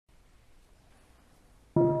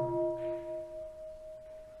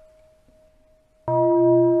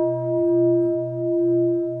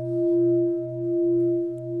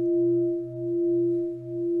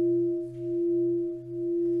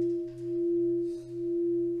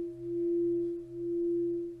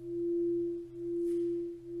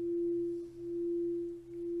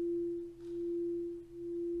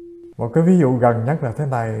Một cái ví dụ gần nhất là thế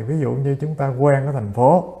này. Ví dụ như chúng ta quen ở thành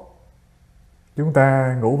phố, chúng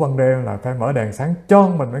ta ngủ ban đêm là phải mở đèn sáng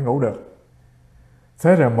choang mình mới ngủ được.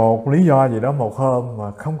 Thế rồi một lý do gì đó, một hôm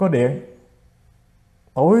mà không có điện,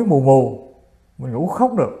 tối mù mù, mình ngủ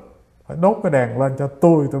không được, phải đốt cái đèn lên cho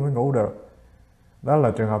tôi mới ngủ được. Đó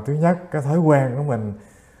là trường hợp thứ nhất. Cái thói quen của mình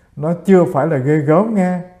nó chưa phải là ghê gớm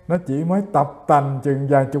nghe, nó chỉ mới tập tành chừng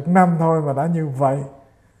vài chục năm thôi mà đã như vậy.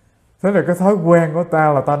 Thế là cái thói quen của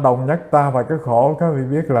ta là ta đồng nhất ta và cái khổ. Các vị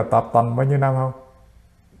biết là tập tành bao nhiêu năm không?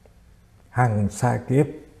 Hằng sa kiếp.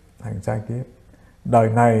 Hằng sa kiếp. Đời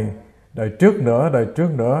này, đời trước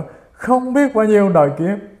nữa, không biết bao nhiêu đời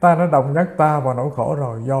kiếp ta đã đồng nhất ta vào nỗi khổ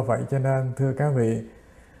rồi. Do vậy cho nên thưa các vị,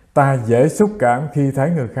 ta dễ xúc cảm khi thấy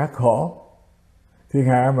người khác khổ. Thiên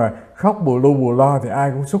hạ mà khóc bù lu bù lo thì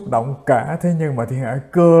ai cũng xúc động cả. Thế nhưng mà thiên hạ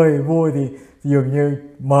cười vui thì dường như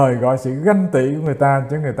mời gọi sự ganh tị của người ta,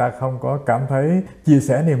 chứ người ta không có cảm thấy chia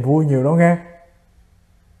sẻ niềm vui nhiều đâu nghe.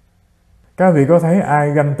 Các vị có thấy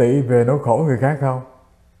ai ganh tị về nỗi khổ người khác không?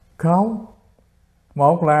 Không.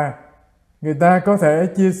 Một là người ta có thể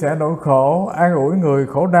chia sẻ nỗi khổ, an ủi người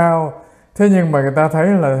khổ đau, thế nhưng mà người ta thấy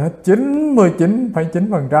là hết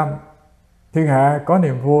 99,9% thiên hạ có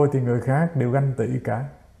niềm vui thì người khác đều ganh tị cả.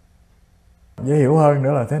 Dễ hiểu hơn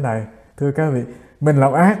nữa là thế này. Thưa các vị, mình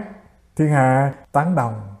làm ác thiên hạ tán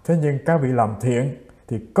đồng, thế nhưng các vị làm thiện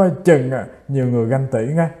thì coi chừng nhiều người ganh tị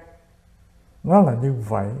nghe. Nó là như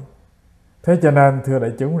vậy. Thế cho nên thưa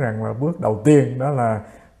đại chúng rằng là bước đầu tiên đó là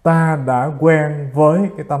ta đã quen với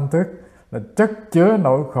cái tâm thức là chất chứa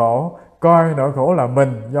nỗi khổ, coi nỗi khổ là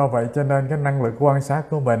mình. Do vậy cho nên cái năng lực quan sát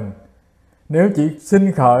của mình, nếu chỉ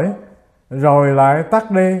sinh khởi rồi lại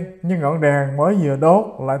tắt đi, như ngọn đèn mới vừa đốt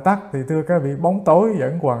lại tắt, thì thưa các vị, bóng tối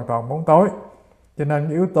vẫn hoàn toàn bóng tối. Cho nên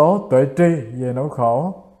yếu tố tuệ tri về nỗi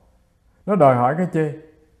khổ nó đòi hỏi cái chi?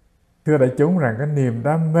 Thưa đại chúng rằng cái niềm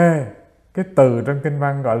đam mê, cái từ trong kinh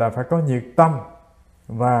văn gọi là phải có nhiệt tâm,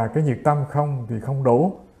 và cái nhiệt tâm không thì không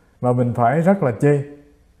đủ, mà mình phải rất là chi?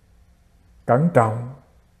 Cẩn trọng,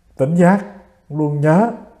 tỉnh giác, luôn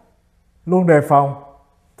nhớ, luôn đề phòng.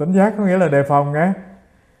 Tỉnh giác có nghĩa là đề phòng nghe.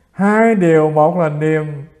 Hai điều, một là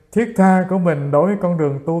niềm thiết tha của mình đối với con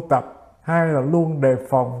đường tu tập, hai là luôn đề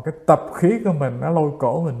phòng cái tập khí của mình nó lôi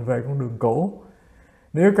cổ mình về con đường cũ.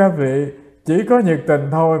 Nếu các vị chỉ có nhiệt tình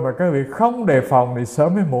thôi mà các vị không đề phòng thì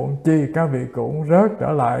sớm hay muộn chi các vị cũng rớt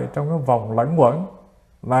trở lại trong cái vòng lẫn quẩn,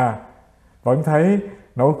 là vẫn thấy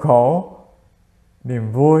nỗi khổ,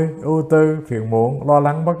 niềm vui, ưu tư, phiền muộn, lo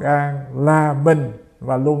lắng, bất an là mình,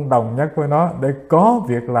 và luôn đồng nhất với nó để có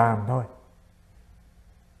việc làm thôi.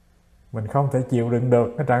 Mình không thể chịu đựng được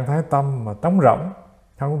cái trạng thái tâm mà trống rỗng,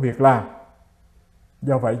 không có việc làm.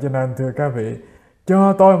 Do vậy cho nên thưa các vị,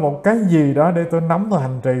 cho tôi một cái gì đó để tôi nắm, tôi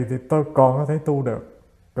hành trì thì tôi còn có thể tu được.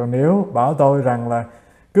 Còn nếu bảo tôi rằng là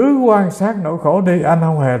cứ quan sát nỗi khổ đi, anh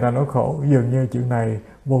không hề là nỗi khổ, dường như chuyện này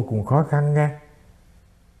vô cùng khó khăn nghe.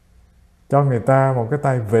 Cho người ta một cái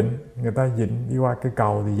tay vịn, người ta vịn đi qua cây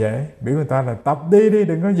cầu thì dễ. Biểu người ta là tập đi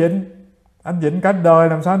đừng có vịn. Anh vịn cả đời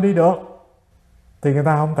làm sao anh đi được? Thì người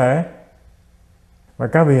ta không thể. Và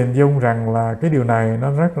các vị hình dung rằng là cái điều này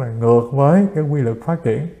nó rất là ngược với cái quy luật phát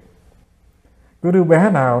triển. Có đứa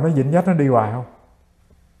bé nào nó vịn dắt nó đi hoài không?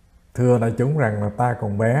 Thưa đại chúng rằng là ta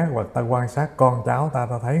còn bé, hoặc ta quan sát con cháu ta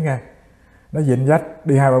thấy nghe, nó vịn dắt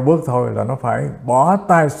đi 2-3 bước thôi là nó phải bỏ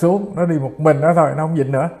tay xuống, nó đi một mình đó thôi, nó không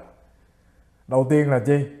vịn nữa. Đầu tiên là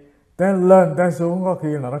chi? Té lên té xuống, có khi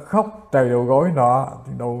là nó khóc trầy đầu gối nọ,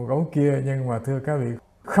 đầu gối kia. Nhưng mà thưa các vị,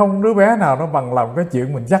 không đứa bé nào nó bằng lòng cái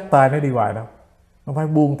chuyện mình dắt tay nó đi hoài đâu. Nó phải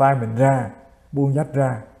buông tay mình ra, buông dắt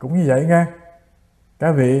ra. Cũng như vậy nghe.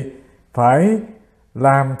 Các vị phải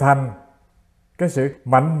làm thành cái sự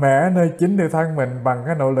mạnh mẽ nơi chính tự thân mình bằng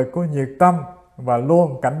cái nội lực của nhiệt tâm và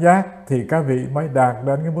luôn cảnh giác, thì các vị mới đạt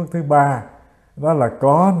đến cái bước thứ ba. Đó là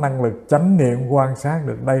có năng lực chánh niệm quan sát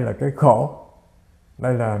được đây là cái khổ,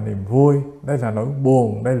 đây là niềm vui, đây là nỗi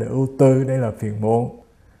buồn, đây là ưu tư, đây là phiền muộn.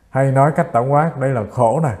 Hay nói cách tổng quát, đây là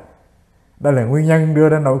khổ nè, đây là nguyên nhân đưa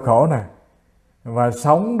đến nỗi khổ nè. Và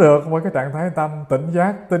sống được với cái trạng thái tâm tỉnh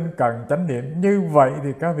giác, tinh cần, chánh niệm như vậy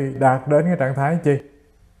thì các vị đạt đến cái trạng thái chi?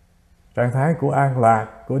 Trạng thái của an lạc,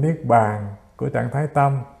 của niết bàn, của trạng thái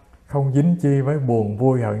tâm không dính chi với buồn,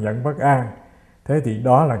 vui, hận, giận, bất an. Thế thì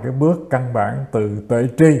đó là cái bước căn bản từ tuệ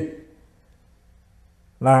tri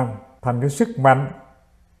làm thành cái sức mạnh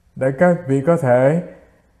để các vị có thể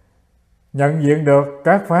nhận diện được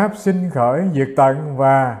các pháp sinh khởi, diệt tận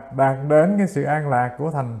và đạt đến cái sự an lạc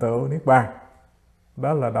của thành tựu niết bàn.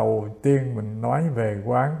 Đó là đầu tiên mình nói về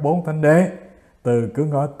quán 4 thánh đế từ cửa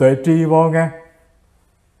ngõ tuệ tri vô nha.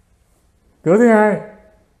 Cửa thứ hai,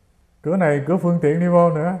 cửa này cửa phương tiện đi vô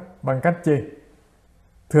nữa, bằng cách chi?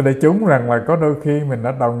 Thưa đại chúng rằng là có đôi khi mình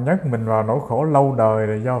đã đồng nhất mình vào nỗi khổ lâu đời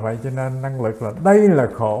rồi, do vậy cho nên năng lực là đây là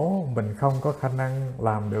khổ, mình không có khả năng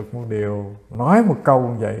làm được một điều, nói một câu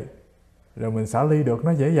như vậy rồi mình xả ly được,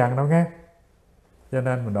 nó dễ dàng đâu nghe. Cho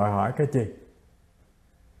nên mình đòi hỏi cái gì?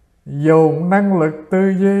 Dùng năng lực tư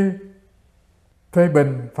duy phê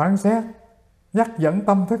bình phán xét, dắt dẫn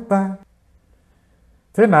tâm thức ta.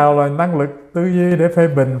 Thế nào là năng lực tư duy để phê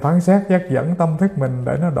bình phán xét, dắt dẫn tâm thức mình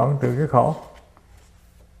để nó đoạn trừ cái khổ?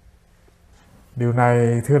 Điều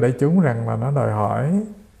này thưa đại chúng rằng là nó đòi hỏi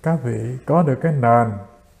các vị có được cái nền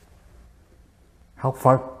học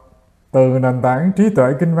Phật. Từ nền tảng trí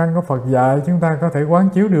tuệ kinh văn của Phật dạy, chúng ta có thể quán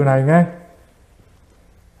chiếu điều này nghe.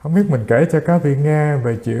 Không biết mình kể cho các vị nghe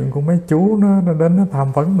về chuyện của mấy chú nó đến nó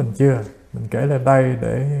tham vấn mình chưa? Mình kể lại đây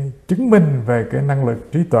để chứng minh về cái năng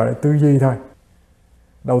lực trí tuệ tư duy thôi.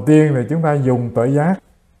 Đầu tiên là chúng ta dùng tuệ giác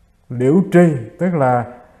liễu tri, tức là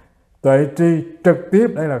tuệ tri trực tiếp,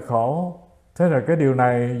 đây là khổ. Thế rồi cái điều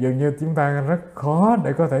này dường như chúng ta rất khó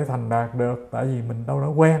để có thể thành đạt được, tại vì mình đâu đã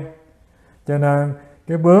quen. Cho nên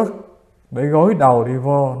cái bước để gối đầu đi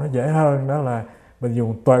vô nó dễ hơn, đó là mình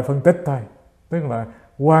dùng tuệ phân tích thôi. Tức là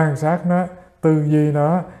quan sát nó, tư duy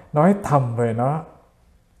nó, nói thầm về nó,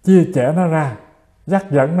 chia sẻ nó ra, dắt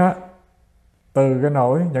dẫn nó từ cái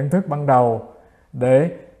nỗi nhận thức ban đầu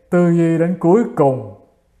để tư duy đến cuối cùng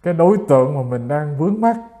cái đối tượng mà mình đang vướng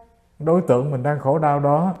mắc, đối tượng mình đang khổ đau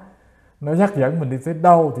đó, nó dắt dẫn mình đi tới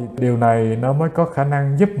đâu, thì điều này nó mới có khả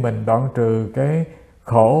năng giúp mình đoạn trừ cái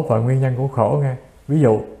khổ và nguyên nhân của khổ nghe. Ví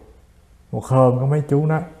dụ một hôm có mấy chú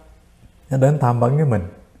nó đến tham vấn với mình,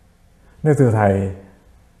 nói thưa thầy,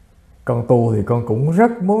 con tu thì con cũng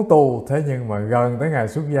rất muốn tu, thế nhưng mà gần tới ngày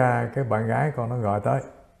xuất gia cái bạn gái con nó gọi tới,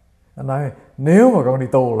 nó nói nếu mà con đi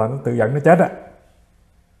tu là nó tự giận nó chết á.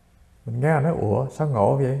 Mình nghe nói ủa sao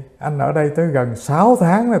ngộ vậy, anh ở đây tới gần 6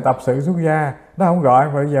 tháng là tập sự xuất gia, nó không gọi,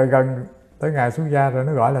 mà bây giờ gần tới ngày xuất gia rồi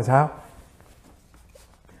nó gọi là sao?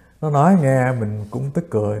 Nó nói nghe mình cũng tức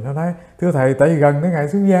cười, nó nói thưa thầy, tại vì gần tới ngày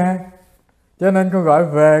xuất gia cho nên con gọi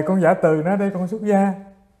về, con giả từ nó để con xuất gia.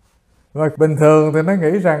 Và bình thường thì nó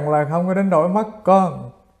nghĩ rằng là không có đến nỗi mất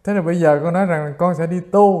con, thế là bây giờ con nói rằng con sẽ đi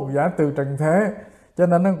tu giả từ trần thế, cho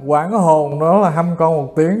nên nó quảng hồn đó là hăm con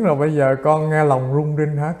 1 tiếng rồi. Bây giờ con nghe lòng rung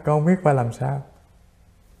rinh hết, con không biết phải làm sao.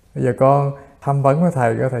 Bây giờ con tham vấn với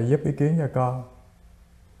thầy, có thầy giúp ý kiến cho con.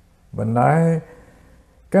 Mình nói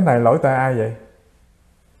cái này lỗi tại ai vậy?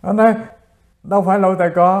 Nó nói đâu phải lỗi tại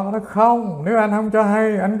con. Nó không, nếu anh không cho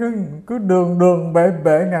hay, anh cứ đường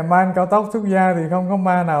bể ngày mai anh cao tốc xuất gia thì không có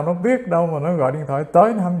ma nào nó biết đâu mà nó gọi điện thoại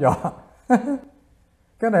tới nó hăm dọa.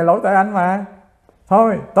 Cái này lỗi tại anh mà.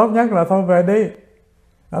 Thôi tốt nhất là thôi về đi.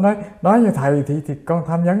 Nó nói như thầy thì con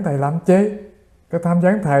tham vấn thầy làm chi? Con tham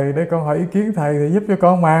vấn thầy để con hỏi ý kiến thầy thì giúp cho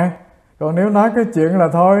con mà. Còn nếu nói cái chuyện là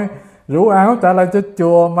thôi rủ áo trả lại cho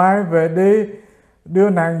chùa, mai về đi đưa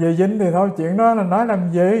nàng về Vinh thì thôi, chuyện đó là nói làm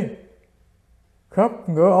gì? Khớp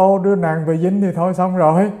ngựa ô đưa nàng về Vinh thì thôi xong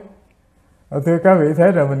rồi. Thưa các vị,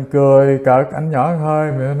 thế rồi mình cười cợt anh nhỏ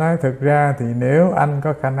hơi. Mình nói thực ra thì nếu anh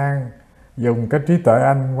có khả năng dùng cái trí tuệ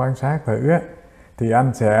anh quan sát thử á, thì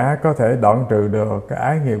anh sẽ có thể đoạn trừ được cái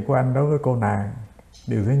ái nghiệp của anh đối với cô nàng.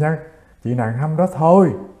 Điều thứ nhất, chị nàng hâm đó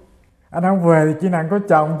thôi. Anh không về thì chị nàng có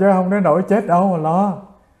chồng chứ không đến nỗi chết đâu mà lo.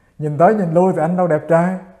 Nhìn tới nhìn lui thì anh đâu đẹp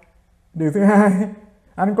trai. Điều thứ hai,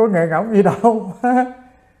 anh có nghề ngỗng gì đâu.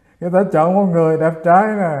 Người ta chọn một người đẹp trai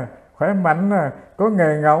nè, khỏe mạnh nè, có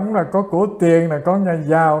nghề ngỗng nè, có của tiền nè, con nhà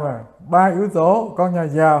giàu nè. 3 yếu tố, con nhà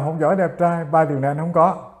giàu, không giỏi, đẹp trai, 3 điều này anh không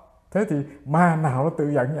có. Thế thì ma nào nó tự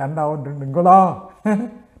giận với anh đâu, đừng có lo.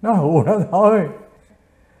 Nó hù nó thôi.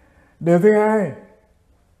 Điều thứ hai,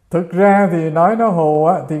 thực ra thì nói nó hù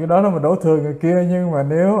á, thì cái đó là mình đổ thừa người kia. Nhưng mà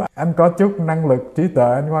nếu anh có chút năng lực trí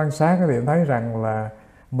tuệ, anh quan sát thì anh thấy rằng là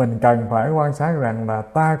mình cần phải quan sát rằng là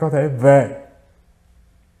ta có thể về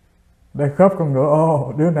để khớp con ngựa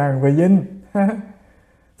ô đưa nàng về Vinh.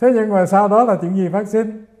 Thế nhưng mà sau đó là chuyện gì phát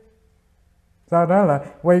sinh? Sau đó là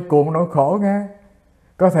quay cuồng nỗi khổ nghe.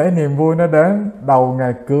 Có thể niềm vui nó đến đầu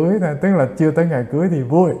ngày cưới thôi, tức là chưa tới ngày cưới thì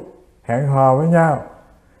vui, hẹn hò với nhau.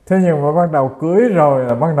 Thế nhưng mà bắt đầu cưới rồi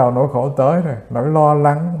là bắt đầu nỗi khổ tới rồi. Nỗi lo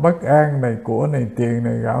lắng, bất an này, của này, tiền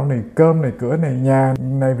này, gạo này, cơm này, cửa này, nhà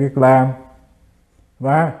này, việc làm.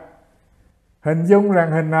 Và hình dung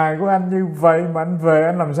rằng hình hài của anh như vậy mà anh về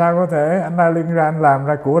anh làm sao có thể anh la lưng ra anh làm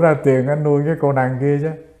ra của ra tiền anh nuôi cái cô nàng kia chứ.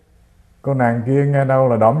 Cô nàng kia nghe đâu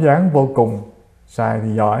là đỏm dáng vô cùng, xài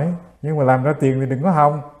thì giỏi nhưng mà làm ra tiền thì đừng có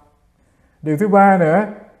hòng. Điều thứ ba nữa,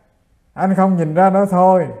 anh không nhìn ra đó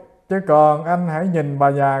thôi, chứ còn anh hãy nhìn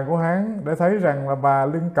bà già của hắn để thấy rằng là bà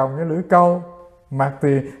lưng còng với lưỡi câu, mặt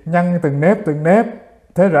thì nhăn từng nếp.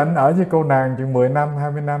 Thế rồi anh ở với cô nàng chừng 10 năm,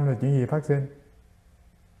 20 năm rồi chuyện gì phát sinh?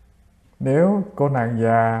 Nếu cô nàng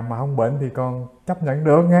già mà không bệnh thì còn chấp nhận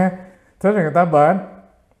được nha. Thế rồi người ta bệnh,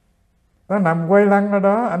 ta nằm quay lưng ở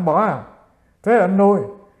đó, anh bỏ à? Thế anh nuôi,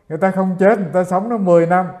 người ta không chết, người ta sống nó 10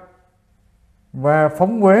 năm và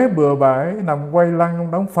phóng uế bừa bãi, nằm quay lưng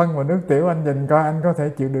không đóng phân và nước tiểu, anh nhìn coi anh có thể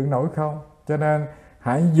chịu đựng nổi không? Cho nên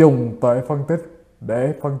hãy dùng tuệ phân tích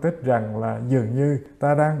để phân tích rằng là dường như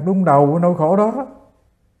ta đang đung đầu của nỗi khổ đó.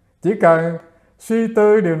 Chỉ cần suy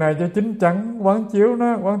tư điều này cho chín chắn, quán chiếu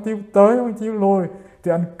nó, quán chiếu tới, quán chiếu lui,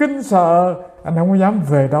 thì anh kinh sợ, anh không có dám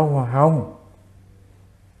về đâu mà không.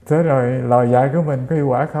 Thế rồi lời dạy của mình có hiệu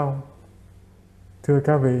quả không? Thưa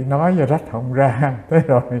các vị, nói và rách họng ra. Thế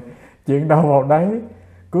rồi chuyện đâu vào đấy.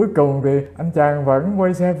 Cuối cùng thì anh chàng vẫn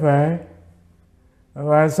quay xe về.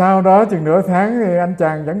 Và sau đó chừng nửa tháng thì anh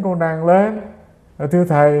chàng dẫn cô nàng lên. Thưa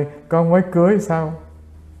thầy, con mới cưới sao?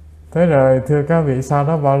 Thế rồi thưa các vị, sau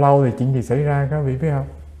đó bao lâu thì chuyện gì xảy ra các vị biết không?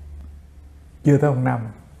 Chưa tới 1 năm.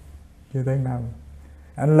 Chưa tới 1 năm.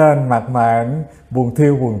 Anh lên mặt mà anh buồn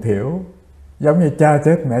thiêu buồn thiểu, giống như cha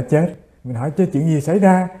chết mẹ chết. Mình hỏi chứ chuyện gì xảy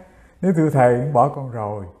ra? Nếu thưa thầy cũng bỏ con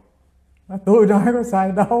rồi. Tôi nói có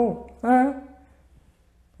sai đâu.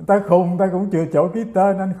 Ta khùng ta cũng chừa chỗ ký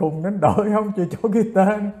tên, anh khùng đến đổi không chừa chỗ ký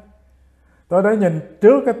tên. Tôi đã nhìn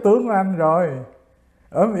trước cái tướng của anh rồi,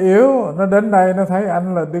 ốm yếu, nó đến đây nó thấy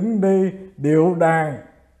anh là đứng đi điệu đàn,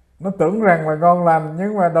 nó tưởng rằng là ngon lành.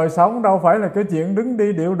 Nhưng mà đời sống đâu phải là cái chuyện đứng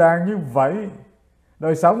đi điệu đàn như vậy.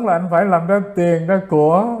 Đời sống là anh phải làm ra tiền, ra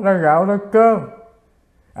của, ra gạo, ra cơm.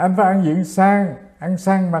 Anh phải ăn diện sang, ăn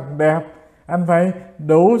sang mặc đẹp. Anh phải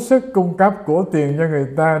đủ sức cung cấp của tiền cho người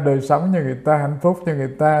ta, đời sống cho người ta, hạnh phúc cho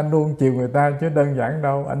người ta, nuông chiều người ta, chứ đơn giản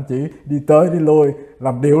đâu. Anh chỉ đi tới đi lui,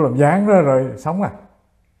 làm điệu làm dáng đó rồi sống à.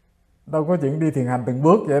 Đâu có chuyện đi thiền hành từng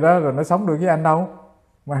bước vậy đó rồi nó sống được với anh đâu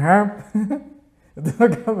mà ham. Thưa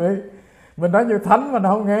các vị, mình nói như thánh mà nó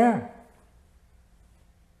không nghe.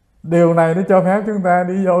 Điều này nó cho phép chúng ta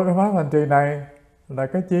đi vô cái pháp hành trì này là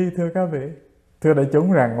cái chi thưa các vị? Thưa đại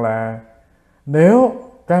chúng rằng là nếu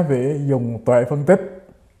các vị dùng tuệ phân tích,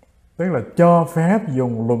 tức là cho phép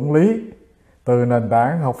dùng luận lý từ nền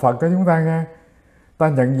tảng học Phật của chúng ta nghe, ta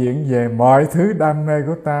nhận diện về mọi thứ đam mê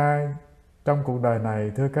của ta trong cuộc đời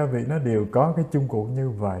này, thưa các vị, nó đều có cái chung cuộc như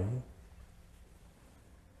vậy.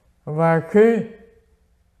 Và khi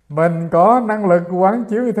mình có năng lực quán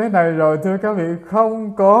chiếu như thế này rồi, thưa các vị,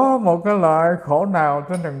 không có một cái loại khổ nào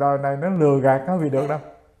trên trần đời này nó lừa gạt các vị được đâu.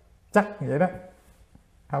 Chắc vậy đó.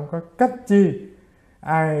 Không có cách chi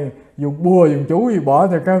ai dùng bùa dùng chú gì bỏ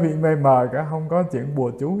cho các vị mê mờ cả. Không có chuyện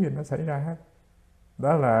bùa chú gì nó xảy ra hết.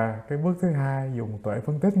 Đó là cái bước thứ hai, dùng tuệ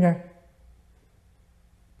phân tích nha.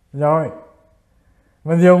 Rồi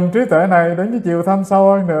mình dùng trí tuệ này đến cái chiều thâm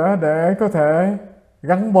sâu hơn nữa để có thể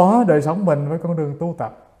gắn bó đời sống mình với con đường tu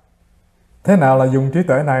tập. Thế nào là dùng trí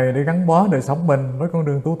tuệ này để gắn bó đời sống mình với con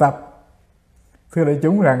đường tu tập? Thưa đại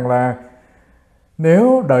chúng rằng là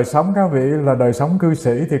nếu đời sống các vị là đời sống cư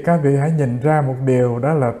sĩ thì các vị hãy nhìn ra một điều,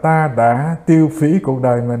 đó là ta đã tiêu phí cuộc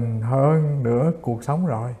đời mình hơn nửa cuộc sống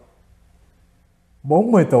rồi.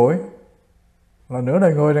 40 tuổi là nửa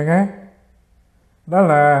đời người rồi nghe. Đó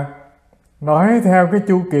là nói theo cái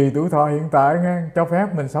chu kỳ tuổi thọ hiện tại nghe, cho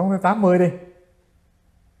phép mình sống tới 80 đi.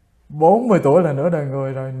 40 tuổi là nửa đời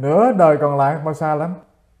người rồi, nửa đời còn lại bao xa lắm.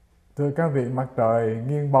 Thưa các vị, mặt trời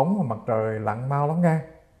nghiêng bóng và mặt trời lặn mau lắm nghe.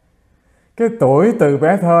 Cái tuổi từ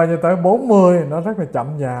bé thơ cho tới 40 nó rất là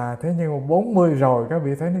chậm già. Thế nhưng mà 40 rồi các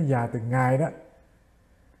vị thấy nó già từng ngày đó.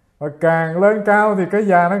 Và càng lên cao thì cái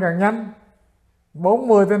già nó càng nhanh.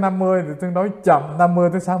 40 tới 50 thì tương đối chậm, 50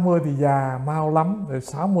 tới 60 thì già mau lắm, rồi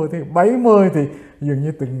 60 tới 70 thì dường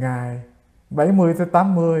như từng ngày, 70 tới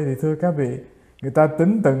 80 thì thưa các vị, người ta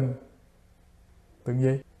tính từng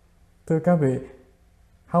gì? Thưa các vị,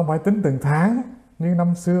 không phải tính từng tháng như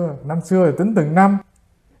năm xưa thì tính từng năm,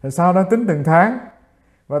 rồi sau đó tính từng tháng,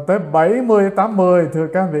 và tới 70, 80 thưa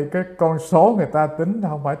các vị, cái con số người ta tính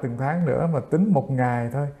không phải từng tháng nữa mà tính một ngày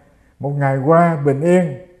thôi. Một ngày qua bình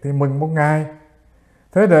yên thì mừng một ngày.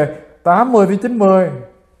 Thế rồi 80 tới 90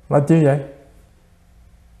 là chi vậy?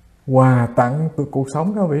 Quà tặng từ cuộc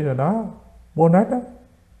sống các vị rồi đó, bonus đó.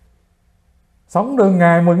 Sống được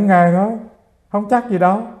ngày mừng ngày thôi, không chắc gì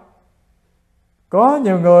đâu. Có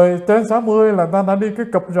nhiều người trên 60 là ta đã đi cái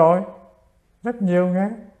cụp rồi, rất nhiều nghe.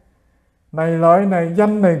 Này lợi, này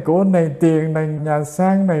danh, này của, này tiền, này nhà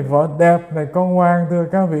sang, này vợ đẹp, này con ngoan. Thưa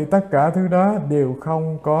các vị, tất cả thứ đó đều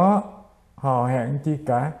không có hò hẹn chi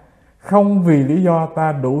cả. Không vì lý do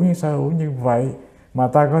ta đủ những sở hữu như vậy mà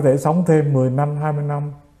ta có thể sống thêm 10 năm, 20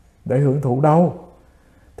 năm để hưởng thụ đâu.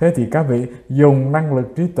 Thế thì các vị dùng năng lực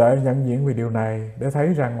trí tuệ nhận diện về điều này để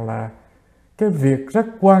thấy rằng là cái việc rất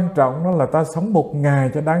quan trọng đó là ta sống một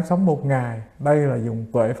ngày cho đáng sống một ngày. Đây là dùng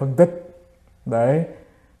tuệ phân tích. để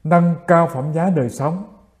nâng cao phẩm giá đời sống.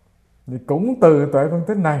 Thì cũng từ tuệ phân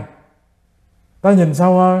tích này, ta nhìn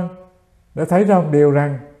sâu hơn để thấy ra một điều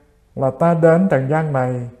rằng là ta đến trần gian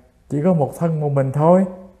này chỉ có một thân một mình thôi.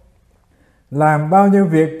 Làm bao nhiêu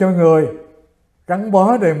việc cho người, gắn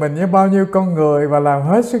bó đời mình với bao nhiêu con người và làm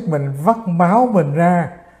hết sức mình vắt máu mình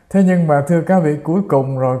ra. Thế nhưng mà thưa các vị, cuối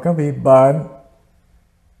cùng rồi các vị bệnh,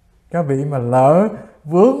 các vị mà lỡ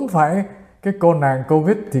vướng phải cái cô nàng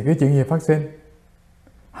Covid thì cái chuyện gì phát sinh?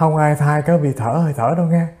 Không ai thay các vị thở hơi thở đâu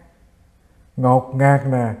nghe. Ngột ngạt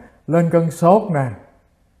nè, lên cơn sốt nè,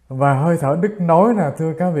 và hơi thở đứt nối nè.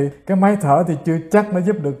 Thưa các vị, cái máy thở thì chưa chắc nó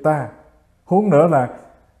giúp được ta. Huống nữa là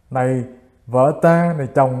này vợ ta, này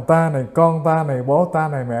chồng ta, này con ta, này bố ta,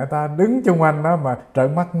 này mẹ ta đứng chung quanh đó mà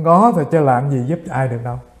trợn mắt ngó thôi, chứ làm gì giúp ai được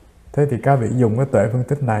đâu. Thế thì các vị dùng cái tuệ phân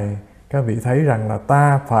tích này, các vị thấy rằng là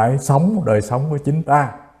ta phải sống đời sống của chính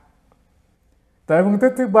ta. Tuệ phân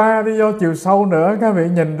tích thứ ba đi vô chiều sâu nữa, các vị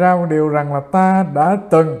nhìn ra một điều rằng là ta đã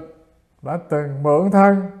từng mượn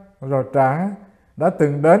thân rồi trả, đã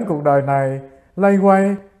từng đến cuộc đời này lay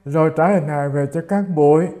quay rồi trả hình hài về cho các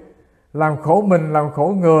bụi, làm khổ mình, làm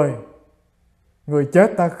khổ người. Người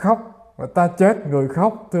chết ta khóc, và ta chết người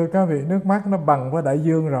khóc. Thưa các vị, nước mắt nó bằng với đại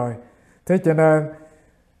dương rồi. Thế cho nên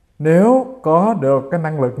nếu có được cái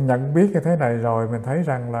năng lực nhận biết như thế này rồi, mình thấy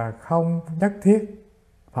rằng là không nhất thiết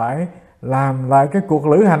phải làm lại cái cuộc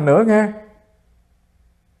lữ hành nữa nghe.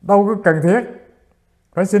 Đâu có cần thiết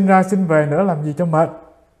phải sinh ra sinh về nữa làm gì cho mệt.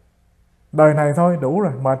 Đời này thôi đủ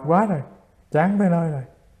rồi, mệt quá rồi, chán tới nơi rồi.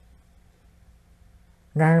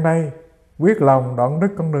 Ngang đây quyết lòng đoạn đứt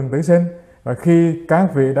con đường tử sinh. Và khi các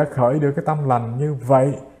vị đã khởi được cái tâm lành như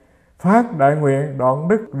vậy, phát đại nguyện đoạn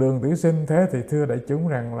đứt đường tử sinh, thế thì thưa đại chúng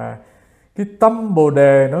rằng là cái tâm Bồ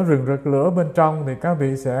Đề nó rừng rực lửa bên trong, thì các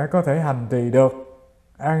vị sẽ có thể hành trì được,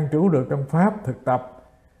 an trú được trong pháp thực tập,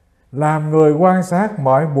 làm người quan sát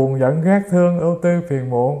mọi buồn giận ghét thương ưu tư phiền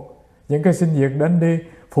muộn, những cái sinh diệt đến đi,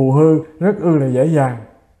 phù hư rất ư là dễ dàng.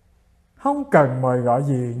 Không cần mời gọi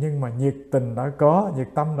gì, nhưng mà nhiệt tình đã có, nhiệt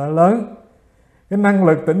tâm đã lớn, cái năng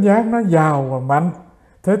lực tỉnh giác nó giàu và mạnh.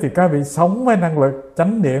 Thế thì các vị sống với năng lực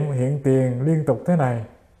chánh niệm hiện tiền liên tục thế này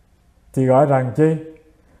thì gọi rằng chi?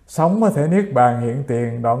 Sống có thể niết bàn hiện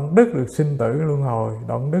tiền, đoạn đứt được sinh tử luân hồi,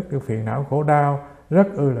 đoạn đứt được phiền não khổ đau, rất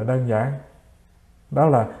ư là đơn giản. Đó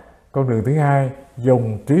là con đường thứ hai,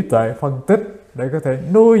 dùng trí tuệ phân tích để có thể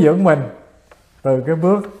nuôi dưỡng mình từ cái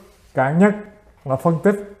bước cạn nhất là phân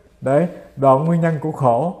tích để đoạn nguyên nhân của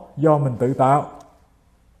khổ do mình tự tạo,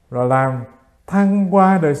 rồi làm thăng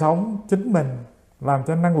qua đời sống chính mình, làm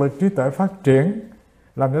cho năng lực trí tuệ phát triển,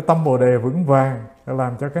 làm cho tâm Bồ Đề vững vàng,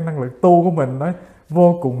 làm cho cái năng lực tu của mình đó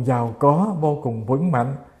vô cùng giàu có, vô cùng vững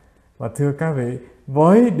mạnh. Và thưa các vị,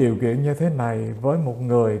 với điều kiện như thế này, với một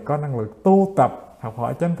người có năng lực tu tập, học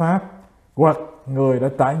hỏi chánh pháp, hoặc người đã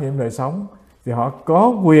trải nghiệm đời sống, thì họ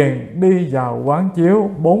có quyền đi vào quán chiếu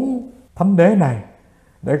 4 thánh đế này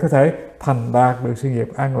để có thể thành đạt được sự nghiệp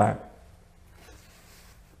an lạc.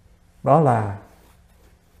 Đó là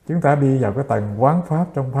chúng ta đi vào cái tầng quán pháp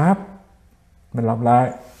trong pháp. Mình làm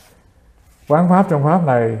lại, quán pháp trong pháp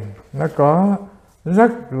này nó có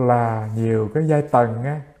rất là nhiều cái giai tầng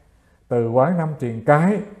nha. Từ quán 5 triền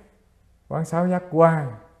cái, quán 6 giác quan,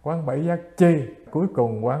 quán 7 giác chi, cuối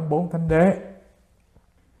cùng quán 4 thánh đế.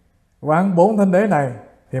 Quán 4 thánh đế này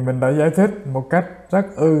thì mình đã giải thích một cách rất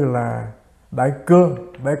ư là đại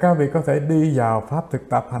cương để các vị có thể đi vào pháp thực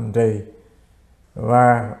tập hành trì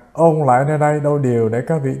và ôn lại nơi đây đôi điều để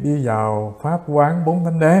các vị đi vào pháp quán 4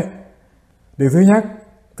 thánh đế. Điều thứ nhất,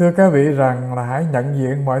 thưa các vị rằng là hãy nhận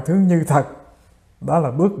diện mọi thứ như thật. Đó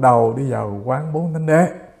là bước đầu đi vào quán 4 thánh đế.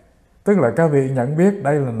 Tức là các vị nhận biết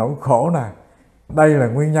đây là nỗi khổ nè, đây là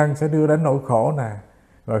nguyên nhân sẽ đưa đến nỗi khổ nè.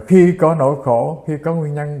 Và khi có nỗi khổ, khi có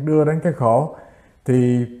nguyên nhân đưa đến cái khổ,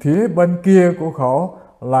 thì phía bên kia của khổ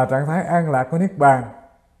là trạng thái an lạc của Niết Bàn.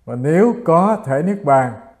 Và nếu có thể Niết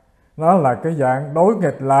Bàn, nó là cái dạng đối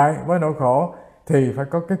nghịch lại với nỗi khổ, thì phải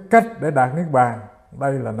có cái cách để đạt Niết Bàn.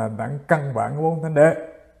 Đây là nền tảng căn bản của 4 thánh đế.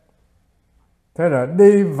 Thế rồi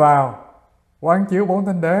đi vào quán chiếu 4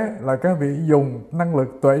 thánh đế là các vị dùng năng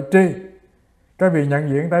lực tuệ tri. Các vị nhận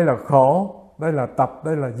diện đây là khổ, đây là tập,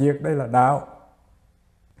 đây là diệt, đây là đạo.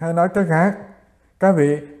 Hay nói cách khác, các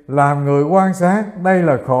vị làm người quan sát đây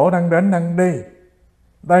là khổ đang đến đang đi,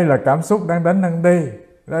 đây là cảm xúc đang đến đang đi,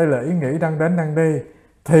 đây là ý nghĩ đang đến đang đi.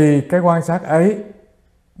 Thì cái quan sát ấy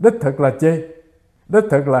đích thực là chi? Đích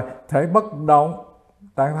thực là thể bất động,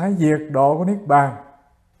 trạng thái diệt độ của Niết Bàn.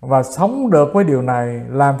 Và sống được với điều này,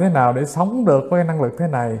 làm thế nào để sống được với năng lực thế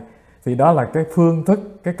này? Thì đó là cái phương thức,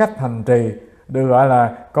 cái cách hành trì được gọi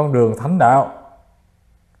là con đường thánh đạo.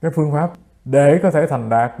 Cái phương pháp để có thể thành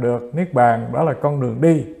đạt được niết bàn. Đó là con đường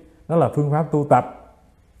đi, đó là phương pháp tu tập.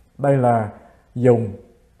 Đây là dùng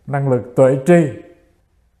năng lực tuệ tri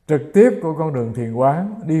trực tiếp của con đường thiền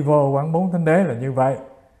quán đi vô quán bốn thánh đế là như vậy.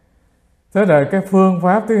 Thế rồi cái phương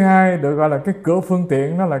pháp thứ hai được gọi là cái cửa phương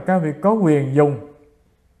tiện, đó là các vị có quyền dùng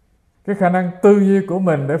cái khả năng tư duy của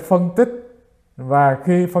mình để phân tích, và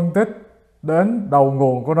khi phân tích đến đầu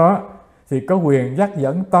nguồn của nó thì có quyền dắt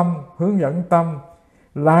dẫn tâm, hướng dẫn tâm,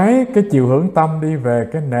 lái cái chiều hướng tâm đi về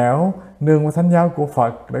cái nẻo nương của thánh giáo của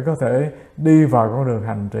Phật để có thể đi vào con đường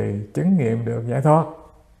hành trì, chứng nghiệm được giải thoát.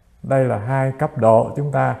 Đây là hai cấp độ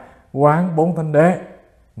chúng ta quán bốn thánh đế.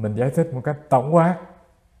 Mình giải thích một cách tổng quát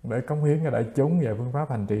để cống hiến cho đại chúng về phương pháp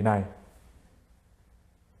hành trì này.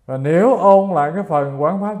 Và nếu ôn lại cái phần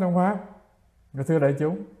quán pháp trong pháp, thưa đại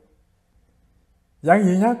chúng, giản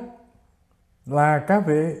dị nhất là các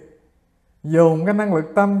vị dùng cái năng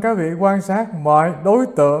lực tâm các vị quan sát mọi đối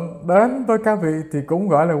tượng đến với các vị thì cũng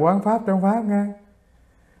gọi là quán pháp trong pháp nghe.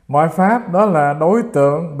 Mọi pháp đó là đối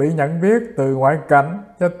tượng bị nhận biết từ ngoại cảnh,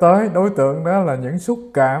 cho tới đối tượng đó là những xúc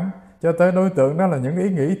cảm, cho tới đối tượng đó là những ý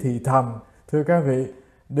nghĩ thì thầm. Thưa các vị,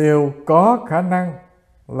 đều có khả năng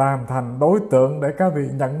làm thành đối tượng để các vị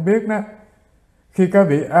nhận biết đó. Khi các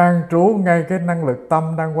vị an trú ngay cái năng lực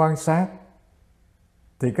tâm đang quan sát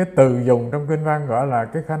thì cái từ dùng trong kinh văn gọi là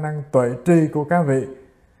cái khả năng tuệ tri của các vị.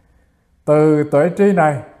 Từ tuệ tri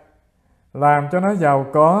này làm cho nó giàu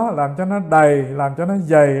có, làm cho nó đầy, làm cho nó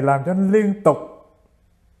dày, làm cho nó liên tục.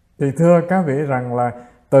 Thì thưa các vị rằng là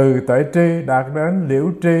từ tuệ tri đạt đến liễu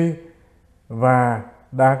tri và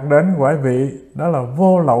đạt đến quả vị, đó là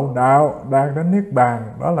vô lậu đạo, đạt đến niết bàn.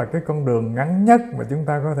 Đó là cái con đường ngắn nhất mà chúng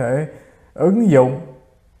ta có thể ứng dụng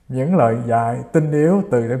những lời dạy tinh yếu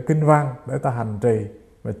từ trong kinh văn để ta hành trì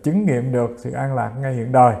và chứng nghiệm được sự an lạc ngay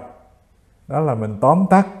hiện đời. Đó là mình tóm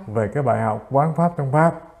tắt về cái bài học quán pháp trong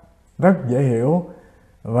pháp, rất dễ hiểu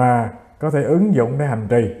và có thể ứng dụng để hành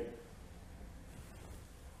trì.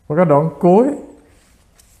 Và cái đoạn cuối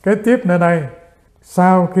kế tiếp nơi đây,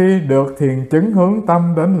 sau khi được thiền chứng hướng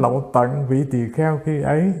tâm đến lậu tận, vị tỳ kheo khi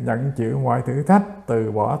ấy nhận chịu mọi thử thách,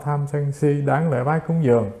 từ bỏ tham sân si, đáng lễ bái cúng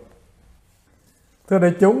dường. Thưa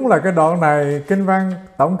đại chúng, là cái đoạn này kinh văn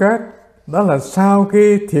tổng kết, đó là sau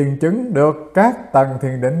khi thiền chứng được các tầng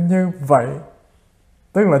thiền định như vậy,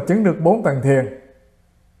 tức là chứng được 4 tầng thiền,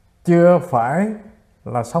 chưa phải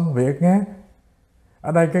là xong việc nhé.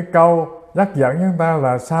 Ở đây cái câu dắt dẫn chúng ta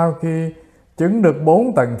là sau khi chứng được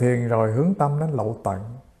 4 tầng thiền rồi hướng tâm đến lậu tận.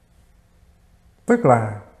 Tức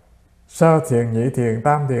là sơ thiền, nhị thiền,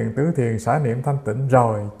 tam thiền, tứ thiền, xả niệm thanh tịnh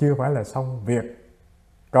rồi, chưa phải là xong việc.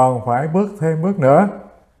 Còn phải bước thêm bước nữa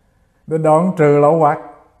để đoạn trừ lậu hoặc,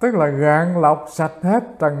 tức là gạn lọc sạch hết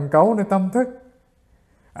trần cấuในtâm thức.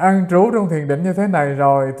 An trú trong thiền định như thế này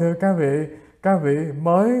rồi, thưa các vị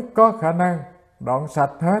mới có khả năng đoạn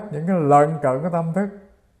sạch hết những cái lợn cợn của tâm thức.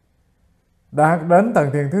 Đạt đến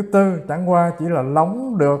tầng thiền thứ tư chẳng qua chỉ là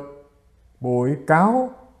lóng được bụi cáo,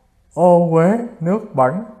 ô uế, nước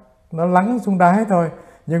bẩn nó lắng xuống đáy thôi,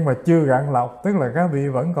 nhưng mà chưa gạn lọc, tức là các vị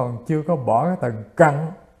vẫn còn chưa có bỏ cái tầng cặn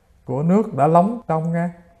của nước đã lóng trong nghe.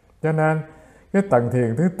 Cho nên cái tầng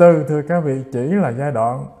thiền thứ tư, thưa các vị, chỉ là giai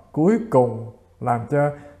đoạn cuối cùng làm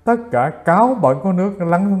cho tất cả cáo bẩn của nước nó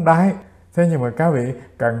lắng xuống đáy. Thế nhưng mà các vị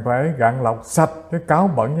cần phải gạn lọc sạch cái cáo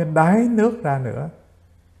bẩn như đáy nước ra nữa,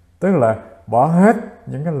 tức là bỏ hết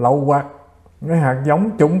những cái lậu hoặc, cái hạt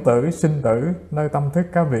giống chủng tử sinh tử nơi tâm thức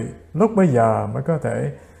các vị. Lúc bấy giờ mới có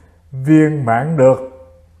thể viên mãn được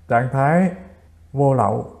trạng thái vô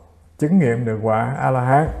lậu, chứng nghiệm được quả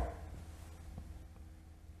A-la-hán.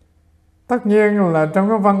 Tất nhiên là trong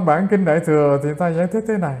cái văn bản Kinh Đại Thừa thì ta giải thích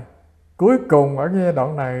thế này. Cuối cùng ở cái giai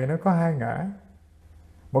đoạn này nó có hai ngã.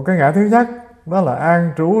 Một cái ngã thứ nhất đó là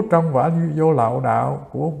an trú trong quả vô lậu đạo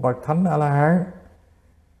của bậc thánh A-la-hán.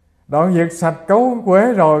 Đoạn diệt sạch cấu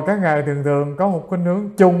uế rồi, các ngài thường thường có một khuynh hướng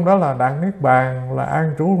chung, đó là đạt niết bàn, là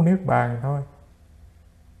an trú niết bàn thôi,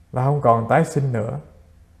 là không còn tái sinh nữa.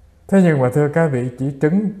 Thế nhưng mà thưa các vị, chỉ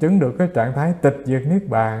chứng được cái trạng thái tịch diệt niết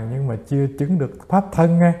bàn, nhưng mà chưa chứng được pháp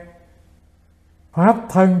thân nghe. Pháp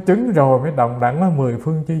thân chứng rồi mới đồng đẳng là 10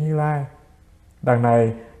 phương chư Như Lai. Đằng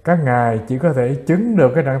này các ngài chỉ có thể chứng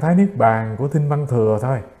được cái trạng thái niết bàn của Thinh Văn Thừa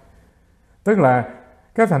thôi. Tức là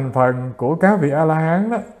cái thành phần của các vị A-la-hán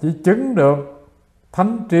đó chỉ chứng được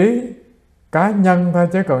thánh trí cá nhân thôi,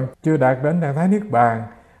 chứ còn chưa đạt đến trạng thái niết bàn,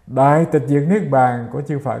 đại tịch diệt niết bàn của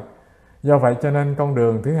chư Phật. Do vậy cho nên con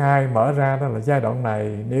đường thứ hai mở ra đó là giai đoạn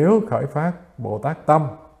này, nếu khởi phát Bồ Tát tâm,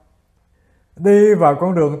 đi vào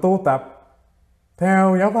con đường tu tập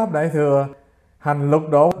theo giáo pháp Đại Thừa, hành lục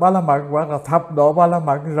độ Ba La Mật hoặc là thập độ Ba La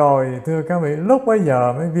Mật rồi, thưa các vị, lúc bấy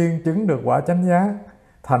giờ mới viên chứng được quả chánh giác.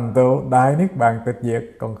 thành tựu đại niết bàn tịch diệt,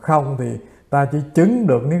 còn không thì ta chỉ chứng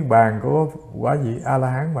được niết bàn của quả vị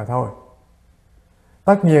A-la-hán mà thôi.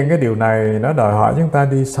 Tất nhiên cái điều này nó đòi hỏi chúng ta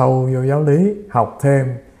đi sâu vô giáo lý, học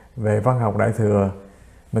thêm về văn học Đại Thừa.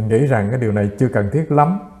 Mình nghĩ rằng cái điều này chưa cần thiết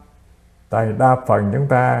lắm, tại đa phần chúng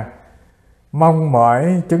ta mong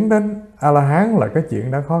mỏi chứng đến A-la-hán là cái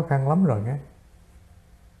chuyện đã khó khăn lắm rồi nghe.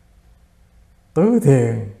 Tứ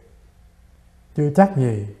thiền chưa chắc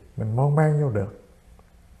gì mình mon men vô được.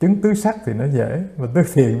 Chứng tứ sắc thì nó dễ, mà tứ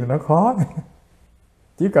thiền thì nó khó.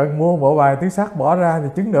 Chỉ cần mua bộ bài tứ sắc bỏ ra thì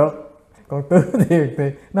chứng được. Còn tứ thiền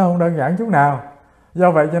thì nó không đơn giản chút nào.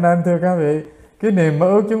 Do vậy cho nên thưa các vị, cái niềm mơ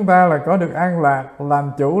ước chúng ta là có được an lạc,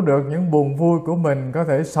 làm chủ được những buồn vui của mình, có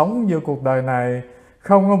thể sống vô cuộc đời này,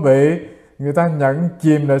 không có bị người ta nhận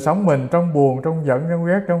chìm đời sống mình trong buồn, trong giận, trong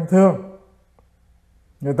ghét, trong thương.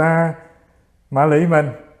 Người ta mạ lị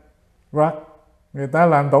mình, hoặc người ta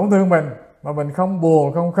làm tổn thương mình, mà mình không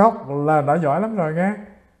buồn, không khóc là đã giỏi lắm rồi nghe.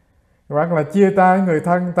 Hoặc là chia tay người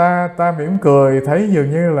thân ta mỉm cười, thấy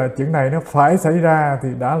dường như là chuyện này nó phải xảy ra thì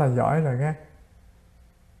đã là giỏi rồi nghe.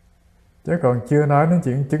 Chứ còn chưa nói đến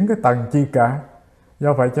chuyện chứng cái tầng chi cả.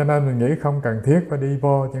 Do vậy cho nên mình nghĩ không cần thiết phải đi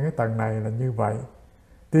vô những cái tầng này là như vậy.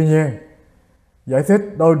 Tuy nhiên, giải thích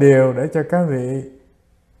đôi điều để cho các vị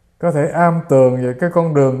có thể am tường về cái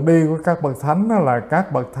con đường đi của các bậc thánh. Đó là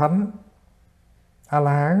các bậc thánh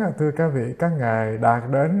A-la-hán, thưa các vị, các ngài đạt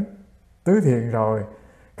đến tứ thiền rồi,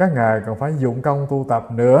 các ngài còn phải dụng công tu tập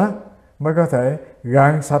nữa mới có thể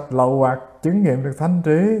gạn sạch lậu hoặc, chứng nghiệm được thánh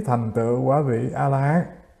trí, thành tựu quả vị A-la-hán.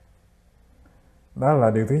 Đó là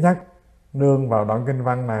điều thứ nhất, nương vào đoạn kinh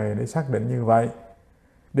văn này để xác định như vậy.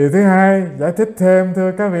 Điều thứ hai, giải thích thêm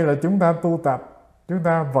thưa các vị, là chúng ta tu tập, chúng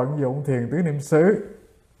ta vận dụng thiền tứ niệm xứ,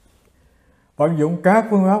 vận dụng các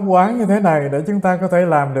phương pháp quán như thế này để chúng ta có thể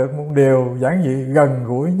làm được một điều giản dị gần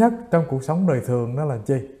gũi nhất trong cuộc sống đời thường. Đó là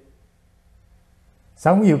chi?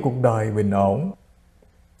 Sống như cuộc đời bình ổn,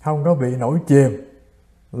 không có bị nổi chìm,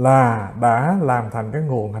 là đã làm thành cái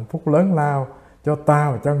nguồn hạnh phúc lớn lao cho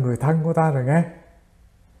ta và cho người thân của ta rồi nghe.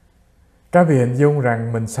 Các vị hình dung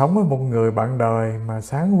rằng mình sống với một người bạn đời mà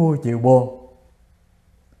sáng vui chiều buồn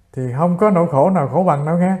thì không có nỗi khổ nào khổ bằng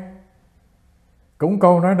đâu nghe. Cũng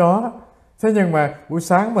câu nói đó. Thế nhưng mà buổi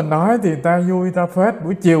sáng mình nói thì người ta vui ta phết,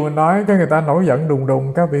 buổi chiều mình nói cái người ta nổi giận đùng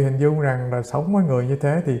đùng. Các vị hình dung rằng là sống với người như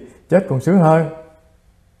thế thì chết còn sướng hơn.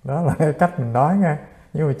 Đó là cái cách mình nói nghe.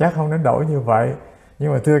 Nhưng mà chắc không đến đổi như vậy.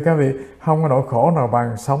 Nhưng mà thưa các vị, không có nỗi khổ nào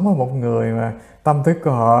bằng sống với một người mà tâm thức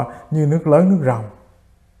của họ như nước lớn nước ròng.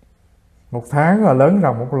 Một tháng là lớn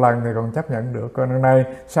ròng một lần thì còn chấp nhận được. Còn lần này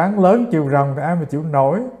sáng lớn chiều ròng thì ai mà chịu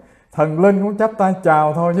nổi. Thần linh cũng chắp tay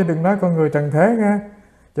chào thôi, chứ đừng nói con người trần thế nghe.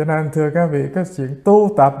 Cho nên thưa các vị, cái chuyện tu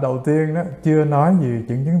tập đầu tiên đó chưa nói gì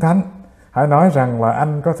chuyện chứng thánh. Hãy nói rằng là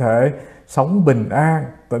anh có thể sống bình an,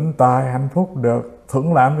 tĩnh tại, hạnh phúc được,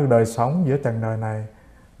 thưởng lãm được đời sống giữa trần đời này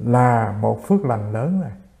là một phước lành lớn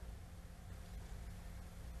này.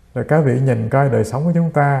 Rồi các vị nhìn coi đời sống của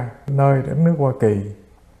chúng ta nơi đất nước Hoa Kỳ,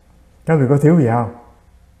 các vị có thiếu gì không?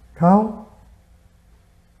 Không.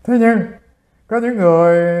 Thế nhưng có những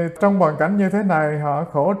người trong hoàn cảnh như thế này họ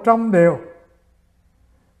khổ trong điều.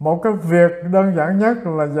 Một cái việc đơn giản nhất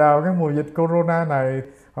là vào cái mùa dịch corona này,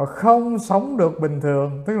 họ không sống được bình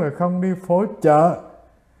thường, tức là không đi phố chợ,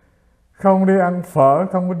 không đi ăn phở,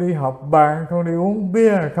 không đi họp bàn, không đi uống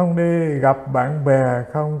bia, không đi gặp bạn bè,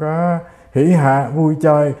 không có hỉ hạ vui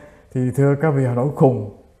chơi, thì thưa các vị họ nổi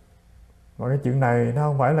khùng. Và cái chuyện này nó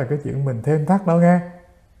không phải là cái chuyện mình thêm thắt đâu nghe.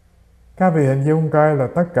 Các vị hình dung coi là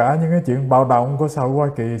tất cả những cái chuyện bạo động của xã hội Hoa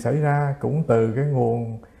Kỳ xảy ra cũng từ cái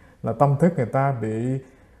nguồn là tâm thức người ta bị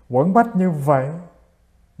quẩn bách như vậy,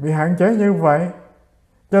 bị hạn chế như vậy,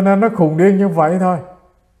 cho nên nó khùng điên như vậy thôi.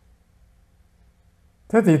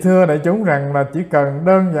 Thế thì thưa đại chúng rằng là chỉ cần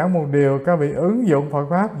đơn giản một điều, các vị ứng dụng Phật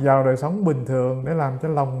Pháp vào đời sống bình thường để làm cho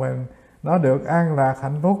lòng mình nó được an lạc,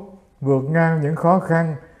 hạnh phúc, vượt ngang những khó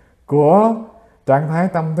khăn của trạng thái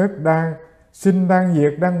tâm thức đang sinh, đang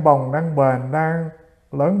diệt, đang bồng, đang bền, đang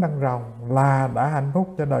lớn, đang ròng, là đã hạnh phúc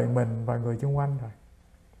cho đời mình và người xung quanh rồi.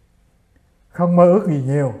 Không mơ ước gì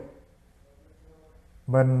nhiều.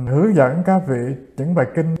 Mình hướng dẫn các vị những bài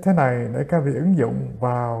kinh thế này để các vị ứng dụng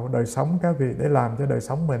vào đời sống các vị, để làm cho đời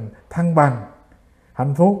sống mình thăng bằng,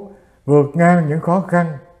 hạnh phúc, vượt ngang những khó khăn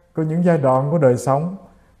của những giai đoạn của đời sống,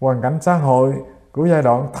 hoàn cảnh xã hội, của giai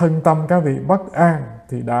đoạn thân tâm các vị bất an,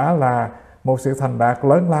 thì đã là một sự thành đạt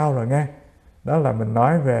lớn lao rồi nghe. Đó là mình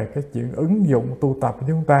nói về cái chuyện ứng dụng tu tập của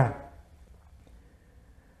chúng ta.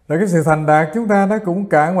 Rồi cái sự thành đạt chúng ta nó cũng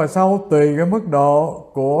cạn và sâu tùy cái mức độ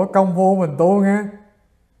của công phu mình tu nghe.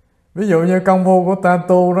 Ví dụ như công phu của ta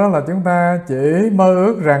tu đó là chúng ta chỉ mơ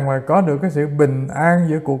ước rằng là có được cái sự bình an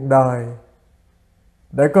giữa cuộc đời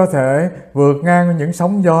để có thể vượt ngang những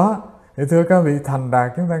sóng gió. Thì thưa các vị, thành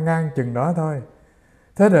đạt chúng ta ngang chừng đó thôi.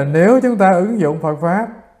 Thế là nếu chúng ta ứng dụng Phật Pháp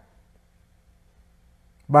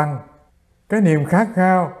bằng cái niềm khát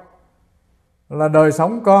khao là đời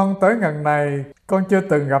sống con tới ngần này con chưa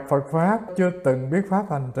từng gặp Phật Pháp, chưa từng biết Pháp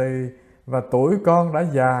hành trì, và tuổi con đã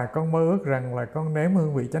già, con mơ ước rằng là con nếm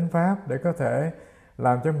hương vị chánh Pháp để có thể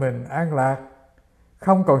làm cho mình an lạc,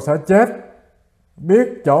 không còn sợ chết,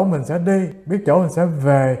 biết chỗ mình sẽ đi, biết chỗ mình sẽ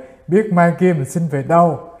về, biết mai kia mình xin về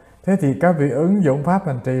đâu. Thế thì các vị ứng dụng Pháp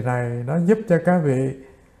hành trì này nó giúp cho các vị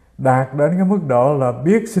đạt đến cái mức độ là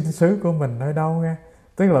biết sinh xứ của mình nơi đâu nghe.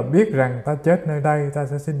 Tức là biết rằng ta chết nơi đây, ta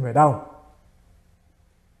sẽ xin về đâu.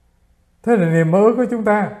 Thế là niềm mơ ước của chúng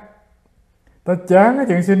ta. Ta chán cái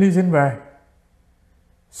chuyện xin đi xin về.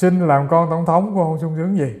 Xin làm con tổng thống cũng không sung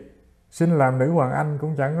sướng gì, xin làm nữ hoàng Anh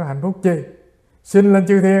cũng chẳng có hạnh phúc chi, xin lên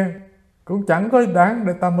chư thiên cũng chẳng có đáng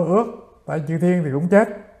để ta mơ ước, tại chư thiên thì cũng chết.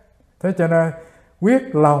 Thế cho nên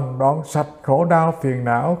quyết lòng đoạn sạch khổ đau phiền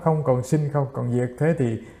não, không còn sinh không còn diệt. Thế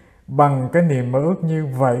thì bằng cái niềm mơ ước như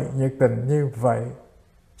vậy, nhiệt tình như vậy,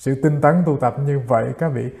 sự tinh tấn tu tập như vậy, các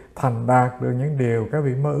vị thành đạt được những điều các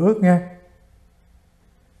vị mơ ước nghe.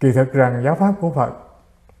 Kỳ thực rằng giáo pháp của Phật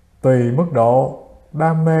tùy mức độ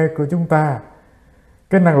đam mê của chúng ta,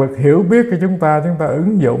 cái năng lực hiểu biết của chúng ta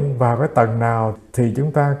ứng dụng vào cái tầng nào thì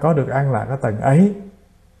chúng ta có được an lạc ở tầng ấy.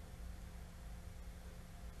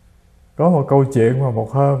 Có một câu chuyện mà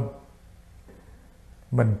một hôm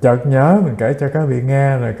mình chợt nhớ, mình kể cho các vị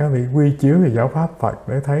nghe, rồi các vị quy chiếu về giáo pháp Phật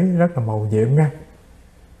để thấy rất là mầu nhiệm nha.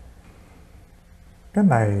 Cái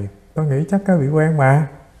này tôi nghĩ chắc các vị quen mà.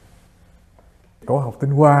 Cổ học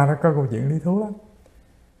Tinh Hoa nó có câu chuyện lý thú lắm.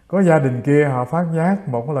 Có gia đình kia họ phát giác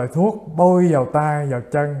một cái loại thuốc bôi vào tay, vào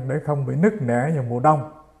chân để không bị nứt nẻ vào mùa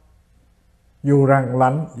đông, dù rằng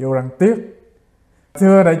lạnh, dù rằng tiếc.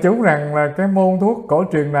 Thưa đại chúng rằng là cái môn thuốc cổ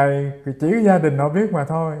truyền này chỉ gia đình họ biết mà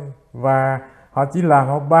thôi, và họ chỉ làm,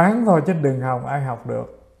 họ bán thôi chứ đừng hòng ai học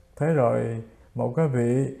được. Thế rồi một cái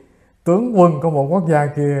vị tướng quân của một quốc gia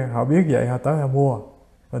kia họ biết vậy, họ tới họ mua.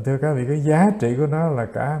 Và thưa các vị, cái giá trị của nó là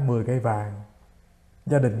cả 10 cây vàng.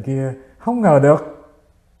 Gia đình kia không ngờ được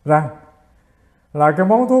rằng là cái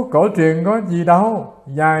món thuốc cổ truyền có gì đâu,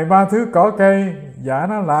 dài 3 thứ cỏ cây giả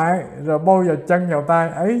nó lại rồi bôi vào chân vào tay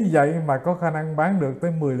ấy, vậy mà có khả năng bán được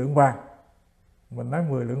tới 10 lượng vàng. Mình nói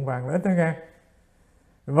 10 lượng vàng là ít đó nghe.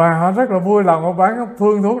 Và họ rất là vui lòng họ bán cái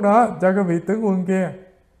phương thuốc đó cho cái vị tướng quân kia,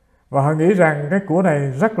 và họ nghĩ rằng cái của này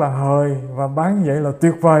rất là hời và bán vậy là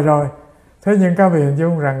tuyệt vời rồi. Thế nhưng các vị hình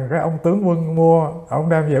dung rằng cái ông tướng quân mua, ông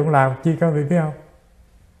đem về ông làm chi các vị biết không?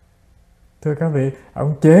 Thưa các vị,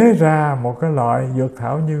 ông chế ra một cái loại dược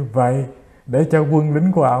thảo như vậy để cho quân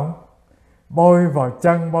lính của ông bôi vào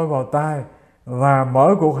chân, bôi vào tay, và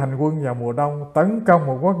mở cuộc hành quân vào mùa đông tấn công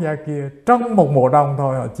một quốc gia kia. Trong một mùa đông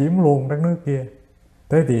thôi họ chiếm luôn đất nước kia.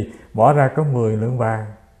 Thế thì bỏ ra có 10 lượng vàng.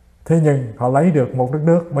 Thế nhưng họ lấy được một đất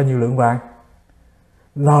nước bao nhiêu lượng vàng?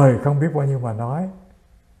 Lời không biết bao nhiêu mà nói.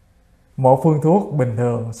 Một phương thuốc bình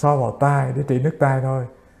thường so vào tai để trị nứt tai thôi.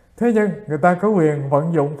 Thế nhưng người ta có quyền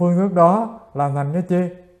vận dụng phương thuốc đó làm thành cái chi?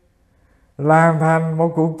 Làm thành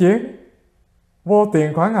một cuộc chiến vô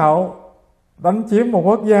tiền khoáng hậu, đánh chiếm một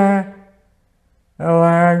quốc gia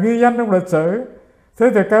và ghi danh trong lịch sử.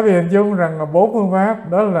 Thế thì các vị hình dung rằng là 4 phương pháp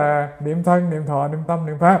đó là niệm thân, niệm thọ, niệm tâm,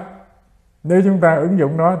 niệm pháp. Nếu chúng ta ứng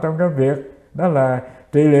dụng nó trong cái việc đó là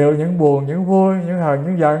trị liệu những buồn, những vui, những hờn,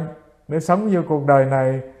 những giận, để sống vô cuộc đời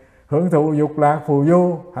này hưởng thụ dục lạc, phù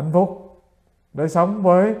du, hạnh phúc, để sống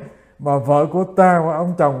với bà vợ của ta và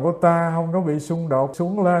ông chồng của ta không có bị xung đột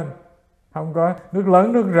xuống lên, không có nước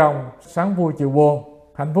lớn nước ròng, sáng vui chiều buồn,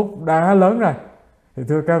 hạnh phúc đã lớn rồi. Thì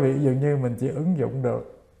thưa các vị, dường như mình chỉ ứng dụng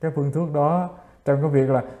được cái phương thuốc đó trong cái việc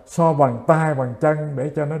là so bằng tay bằng chân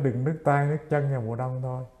để cho nó đừng nứt tay nứt chân vào mùa đông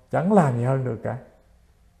thôi, chẳng làm gì hơn được cả.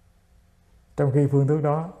 Trong khi phương thuốc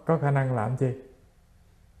đó có khả năng làm chi?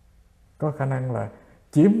 Có khả năng là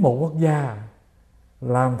chiếm một quốc gia,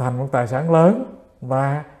 làm thành một tài sản lớn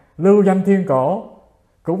và lưu danh thiên cổ.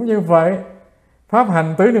 Cũng như vậy, pháp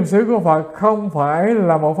hành tứ niệm xứ của Phật không phải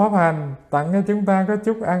là một pháp hành tặng cho chúng ta có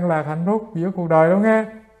chút an lạc hạnh phúc giữa cuộc đời đâu nghe,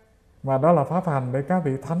 mà đó là pháp hành để các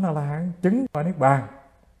vị Thánh A-la-hán chứng vào Niết Bàn.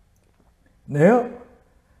 Nếu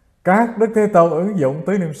các Đức Thế Tôn ứng dụng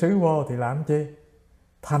tứ niệm xứ vô thì làm chi?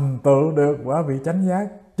 Thành tựu được quả vị chánh giác,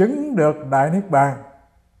 chứng được Đại Niết Bàn,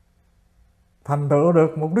 thành tựu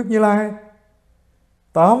được một Đức Như Lai.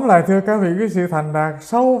 Tóm lại thưa các vị, cái sự thành đạt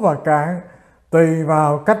sâu và cạn tùy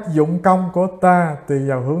vào cách dụng công của ta, tùy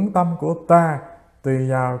vào hướng tâm của ta, tùy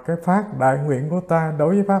vào cái phát đại nguyện của ta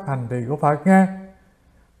đối với pháp hành trì của Phật nghe.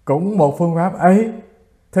 Cũng một phương pháp ấy,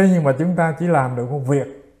 thế nhưng mà chúng ta chỉ làm được một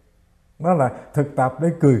việc, đó là thực tập để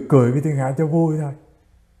cười cười với thiên hạ cho vui thôi,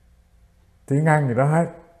 thì ngang gì đó hết.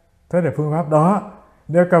 Thế là phương pháp đó,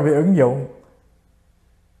 nếu các vị ứng dụng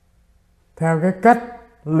theo cái cách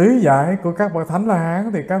lý giải của các bậc Thánh La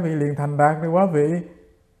Hán thì các vị liền thành đạt được quá vị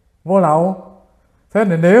vô lậu. Thế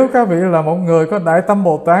nên nếu các vị là một người có đại tâm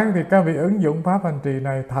Bồ Tát thì các vị ứng dụng pháp hành trì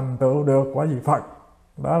này thành tựu được quả vị Phật.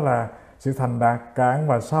 Đó là sự thành đạt cạn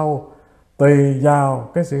và sâu, tùy vào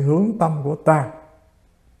cái sự hướng tâm của ta,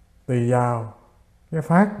 tùy vào cái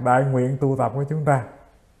phát đại nguyện tu tập của chúng ta.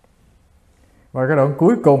 Và cái đoạn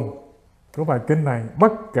cuối cùng của bài kinh này: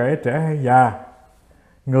 bất kể trẻ hay già,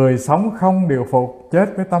 người sống không điều phục, chết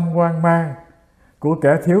với tâm hoang mang của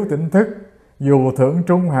kẻ thiếu tỉnh thức. Dù thượng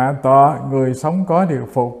trung hạ tọa, người sống có điều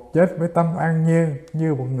phục, chết với tâm an nhiên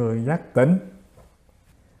như một người giác tỉnh.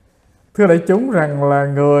 Thưa đại chúng rằng là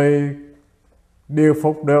người điều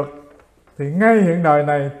phục được thì ngay hiện đời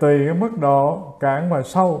này, tùy cái mức độ cạn và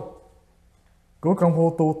sâu của công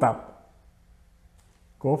phu tu tập,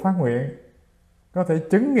 của phát nguyện, có thể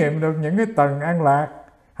chứng nghiệm được những cái tầng an lạc,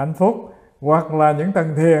 hạnh phúc, hoặc là những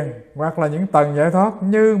tầng thiền, hoặc là những tầng giải thoát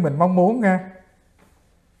như mình mong muốn nghe.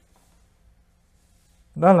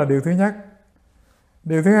 Đó là điều thứ nhất.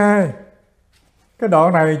 Điều thứ hai, cái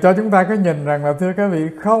đoạn này cho chúng ta cái nhìn rằng là thưa các vị,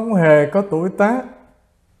 không hề có tuổi tác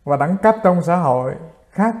và đẳng cấp trong xã hội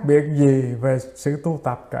khác biệt gì về sự tu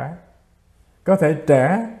tập cả. Có thể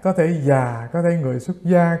trẻ, có thể già, có thể người xuất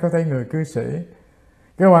gia, có thể người cư sĩ.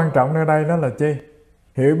 Cái quan trọng nơi đây đó là chi?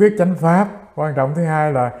 Hiểu biết chánh pháp. Quan trọng thứ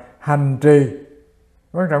hai là hành trì.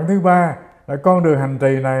 Quan trọng thứ ba là con đường hành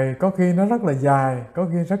trì này có khi nó rất là dài, có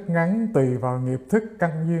khi rất ngắn, tùy vào nghiệp thức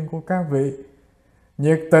căn duyên của các vị,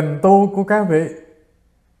 nhiệt tình tu của các vị.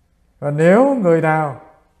 Và nếu người nào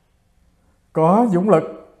có dũng lực,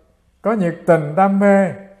 có nhiệt tình, đam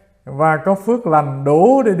mê và có phước lành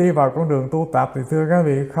đủ để đi vào con đường tu tập thì thưa các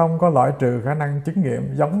vị, không có loại trừ khả năng chứng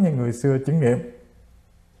nghiệm giống như người xưa chứng nghiệm.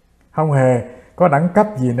 Không hề có đẳng cấp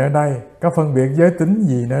gì nơi đây, có phân biệt giới tính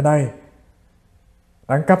gì nơi đây.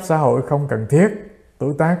 Đẳng cấp xã hội không cần thiết,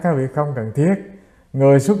 tuổi tác các vị không cần thiết,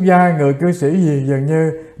 người xuất gia, người cư sĩ gì dường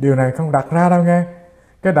như điều này không đặt ra đâu nghe.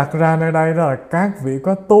 Cái đặt ra nơi đây đó là các vị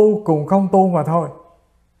có tu cùng không tu mà thôi.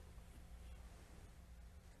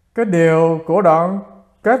 Cái điều của đoạn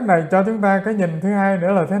kết này cho chúng ta cái nhìn thứ hai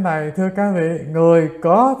nữa là thế này: thưa các vị, người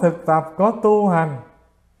có thực tập, có tu hành,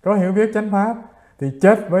 có hiểu biết chánh pháp thì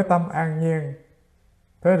chết với tâm an nhiên.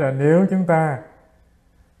 Thế là nếu chúng ta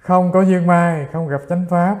không có duyên mai, không gặp chánh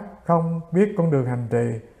pháp, không biết con đường hành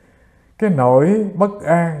trì, cái nỗi bất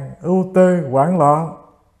an, ưu tư, hoảng loạn,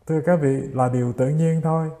 thưa các vị, là điều tự nhiên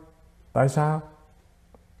thôi. Tại sao?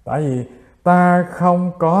 Tại vì ta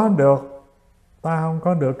không có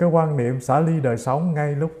được cái quan niệm xả ly đời sống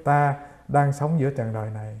ngay lúc ta đang sống giữa trần đời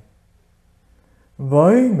này.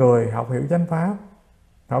 Với người học hiểu chánh pháp,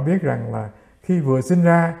 họ biết rằng là khi vừa sinh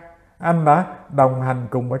ra, anh đã đồng hành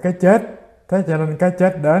cùng với cái chết. Thế cho nên cái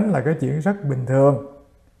chết đến là cái chuyện rất bình thường.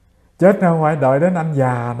 Chết không phải đợi đến anh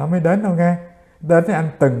già nó mới đến đâu nghe. Đến với anh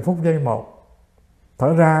từng phút giây một.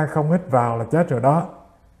 Thở ra không hít vào là chết rồi đó.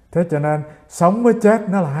 Thế cho nên sống với chết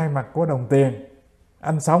nó là hai mặt của đồng tiền.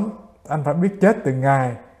 Anh sống, anh phải biết chết từng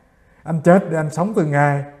ngày. Anh chết để anh sống từng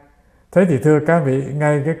ngày. Thế thì thưa các vị,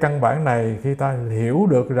 ngay cái căn bản này khi ta hiểu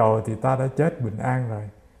được rồi thì ta đã chết bình an rồi.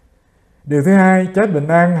 Điều thứ hai, chết bình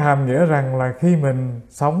an hàm nghĩa rằng là khi mình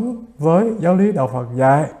sống với giáo lý Đạo Phật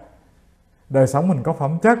dạy, đời sống mình có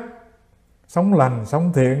phẩm chất, sống lành,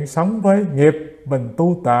 sống thiện, sống với nghiệp mình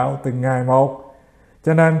tu tạo từng ngày một.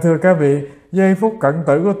 Cho nên thưa các vị, giây phút cận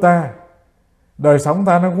tử của ta, đời sống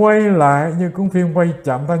ta nó quay lại như cuốn phim quay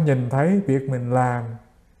chậm, ta nhìn thấy việc mình làm,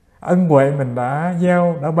 ân huệ mình đã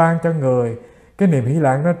gieo, đã ban cho người, cái niềm hỷ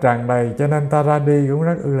lạc nó tràn đầy, cho nên ta ra đi cũng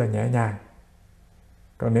rất là nhẹ nhàng.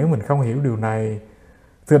 Còn nếu mình không hiểu điều này,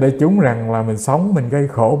 thưa đại chúng rằng là mình sống mình gây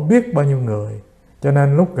khổ biết bao nhiêu người. Cho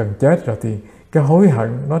nên lúc gần chết rồi thì cái hối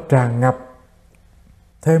hận nó tràn ngập.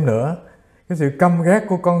 Thêm nữa, cái sự căm ghét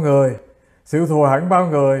của con người, sự thù hận bao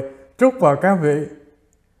người trút vào các vị.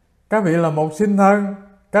 Các vị là một sinh thân,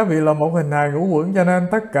 các vị là một hình hài ngũ uẩn, cho nên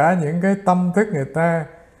tất cả những cái tâm thức người ta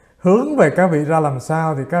hướng về các vị ra làm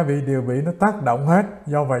sao thì các vị đều bị nó tác động hết.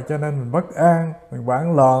 Do vậy cho nên mình bất an, mình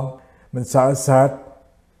hoảng loạn, mình sợ sệt.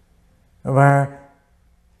 Và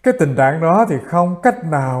cái tình trạng đó thì không cách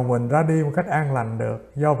nào mình ra đi một cách an lành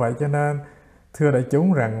được. Do vậy cho nên thưa đại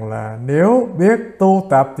chúng rằng là nếu biết tu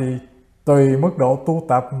tập thì tùy mức độ tu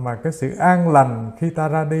tập mà cái sự an lành khi ta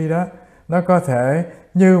ra đi đó, nó có thể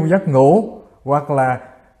như một giấc ngủ, hoặc là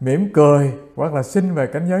mỉm cười, hoặc là sinh về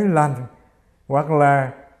cảnh giới lành, hoặc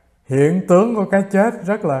là hiện tướng của cái chết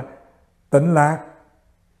rất là tịnh lạc,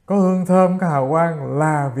 có hương thơm, có hào quang,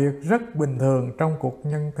 là việc rất bình thường trong cuộc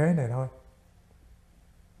nhân thế này thôi.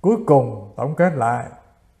 Cuối cùng tổng kết lại,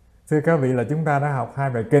 thưa các vị, là chúng ta đã học 2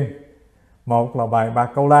 bài kinh. Một là bài Bà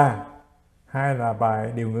Câu La, 2 là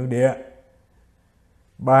bài Điều Ngữ Địa.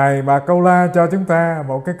 Bài Bà Câu La cho chúng ta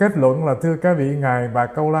một cái kết luận là, thưa các vị, Ngài Bà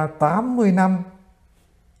Câu La 80 năm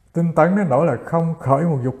tinh tấn đến nỗi là không khởi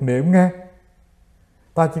một dục niệm nghe.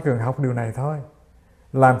 Ta chỉ cần học điều này thôi.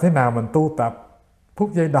 Làm thế nào mình tu tập phút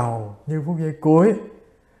giây đầu như phút giây cuối.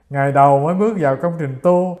 Ngày đầu mới bước vào công trình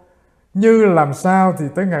tu như làm sao thì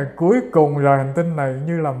tới ngày cuối cùng rời hành tinh này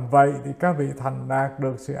như làm vậy, thì các vị thành đạt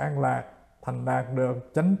được sự an lạc, thành đạt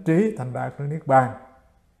được chánh trí, thành đạt được niết bàn.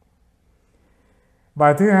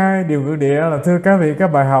 Bài thứ 2, Điều Ngữ Địa, là thưa các vị, các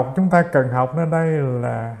bài học chúng ta cần học nơi đây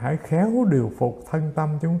là hãy khéo điều phục thân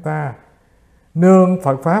tâm chúng ta, nương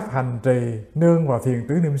Phật Pháp hành trì, nương vào thiền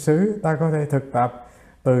tứ niệm xứ. Ta có thể thực tập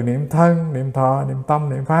từ niệm thân, niệm thọ, niệm tâm,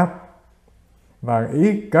 niệm pháp. Và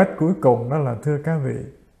ý kết cuối cùng đó là, thưa các vị,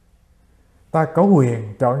 ta có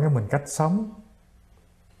quyền chọn cho mình cách sống.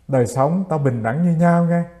 Đời sống ta bình đẳng như nhau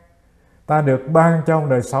nghe. Ta được ban cho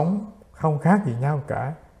đời sống không khác gì nhau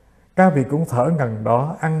cả. Các vị cũng thở ngần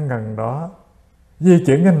đó, ăn ngần đó, di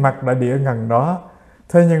chuyển trên mặt đại địa ngần đó.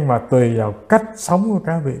 Thế nhưng mà tùy vào cách sống của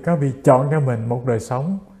các vị chọn cho mình một đời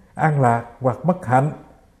sống an lạc hoặc bất hạnh,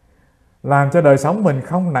 làm cho đời sống mình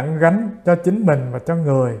không nặng gánh cho chính mình và cho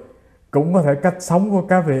người. Cũng có thể cách sống của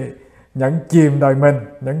các vị nhận chìm đời mình,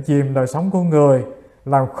 nhận chìm đời sống của người,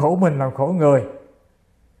 làm khổ mình, làm khổ người.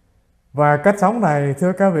 Và cách sống này,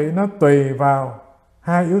 thưa các vị, nó tùy vào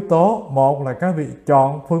 2 yếu tố. Một là các vị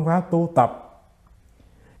chọn phương pháp tu tập.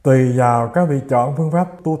 Tùy vào các vị chọn phương pháp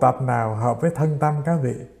tu tập nào hợp với thân tâm các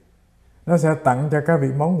vị, nó sẽ tặng cho các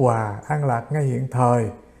vị món quà an lạc ngay hiện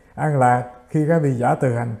thời, an lạc khi các vị giả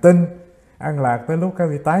từ hành tinh, an lạc tới lúc các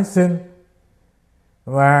vị tái sinh.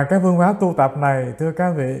 Và cái phương pháp tu tập này, thưa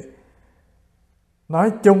các vị,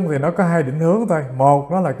 nói chung thì nó có 2 định hướng thôi.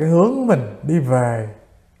 Một đó là cái hướng mình đi về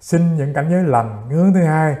sinh những cảnh giới lành. Hướng thứ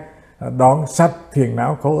hai là đoạn sạch phiền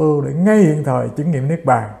não khổ ưu để ngay hiện thời chứng nghiệm niết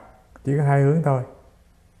bàn. Chỉ có 2 hướng thôi.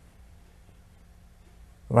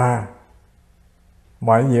 Và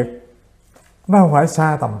mọi việc nó không phải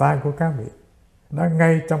xa tầm tay của các vị, nó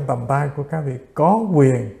ngay trong tầm tay của các vị. Có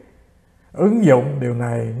quyền ứng dụng điều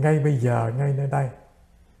này ngay bây giờ, ngay nơi đây.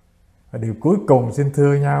 Và điều cuối cùng xin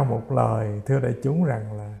thưa nhau một lời, thưa đại chúng,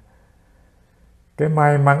 rằng là cái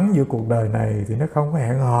may mắn giữa cuộc đời này thì nó không có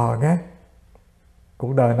hẹn hò nhé.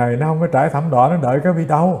 Cuộc đời này nó không có trải thảm đỏ nó đợi các vị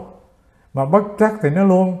đâu, mà bất trắc thì nó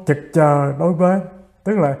luôn chực chờ đối bên.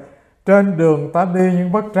 Tức là trên đường ta đi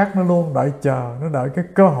nhưng bất trắc nó luôn đợi chờ, nó đợi cái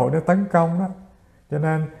cơ hội để tấn công đó. Cho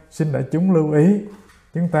nên xin đại chúng lưu ý,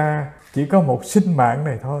 chúng ta chỉ có một sinh mạng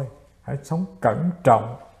này thôi. Hãy sống cẩn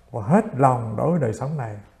trọng và hết lòng đối với đời sống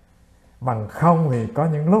này. Bằng không thì có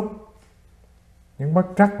những lúc những bất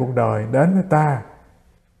trắc cuộc đời đến với ta,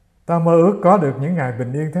 ta mơ ước có được những ngày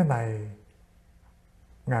bình yên thế này,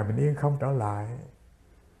 ngày bình yên không trở lại.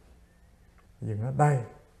 Dừng ở đây.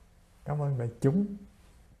 Cảm ơn đại chúng.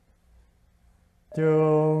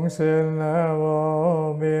 Chúng sinh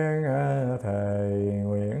vô biên thầy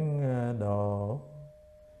nguyện độ,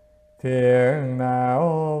 phiền não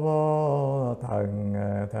vô thần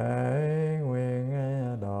thể nguyện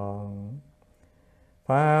đoạn,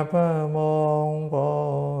 pháp môn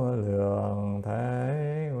vô lượng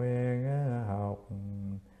thể nguyện học,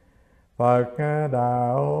 Phật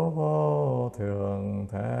đạo